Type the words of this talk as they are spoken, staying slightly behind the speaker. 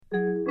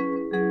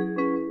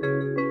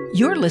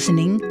You're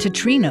listening to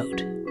Tree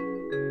Note.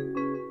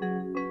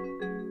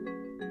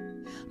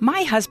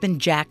 My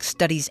husband Jack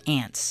studies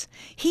ants.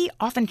 He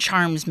often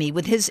charms me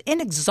with his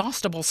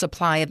inexhaustible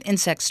supply of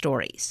insect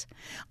stories.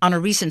 On a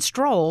recent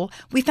stroll,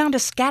 we found a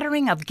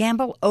scattering of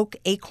Gambel oak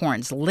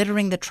acorns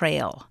littering the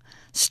trail.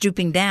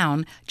 Stooping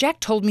down, Jack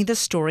told me the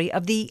story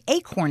of the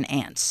acorn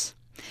ants.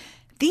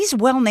 These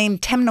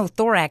well-named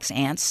temnothorax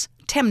ants,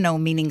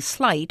 temno meaning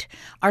slight,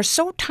 are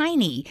so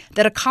tiny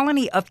that a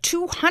colony of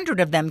 200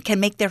 of them can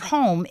make their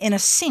home in a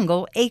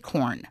single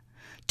acorn.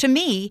 To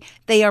me,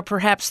 they are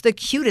perhaps the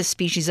cutest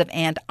species of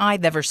ant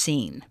I've ever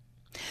seen.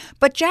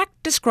 But Jack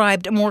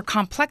described a more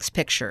complex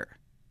picture.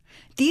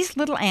 These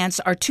little ants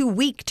are too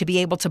weak to be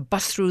able to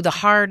bust through the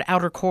hard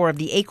outer core of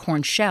the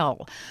acorn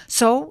shell,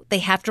 so they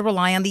have to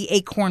rely on the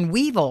acorn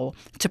weevil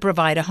to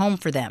provide a home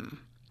for them.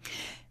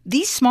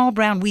 These small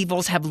brown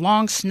weevils have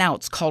long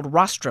snouts called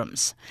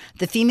rostrums.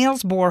 The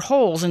females bore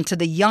holes into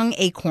the young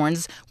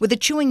acorns with the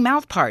chewing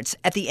mouthparts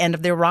at the end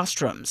of their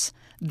rostrums.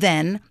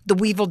 Then, the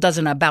weevil does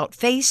an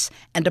about-face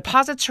and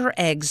deposits her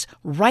eggs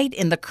right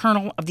in the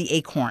kernel of the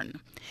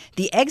acorn.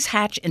 The eggs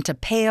hatch into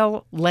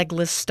pale,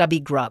 legless, stubby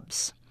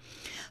grubs.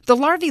 The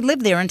larvae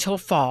live there until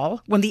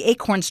fall, when the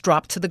acorns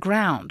drop to the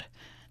ground.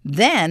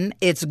 Then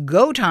it's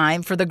go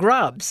time for the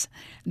grubs.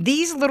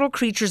 These little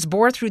creatures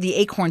bore through the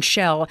acorn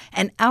shell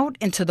and out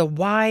into the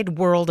wide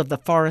world of the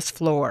forest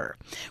floor,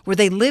 where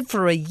they live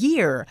for a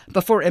year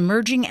before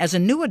emerging as a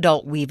new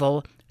adult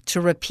weevil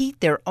to repeat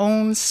their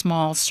own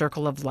small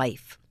circle of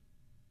life.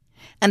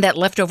 And that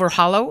leftover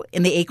hollow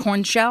in the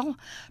acorn shell?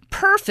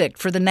 Perfect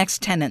for the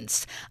next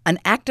tenants, an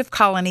active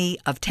colony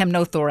of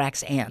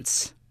temnothorax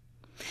ants.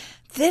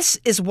 This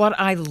is what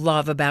I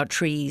love about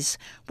trees.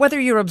 Whether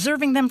you're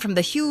observing them from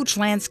the huge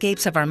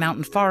landscapes of our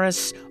mountain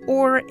forests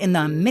or in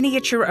the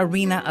miniature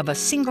arena of a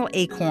single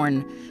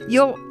acorn,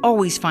 you'll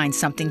always find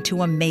something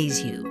to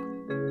amaze you.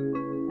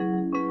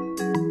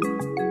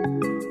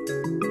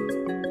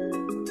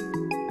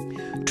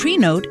 Tree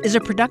Note is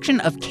a production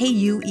of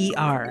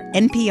KUER,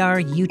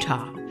 NPR,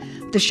 Utah.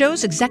 The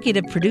show's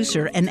executive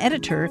producer and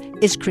editor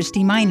is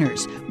Christy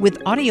Miners, with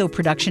audio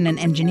production and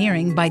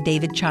engineering by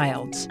David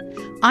Childs.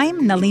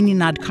 I'm Nalini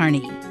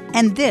Nadkarni,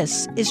 and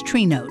this is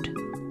Tree Note.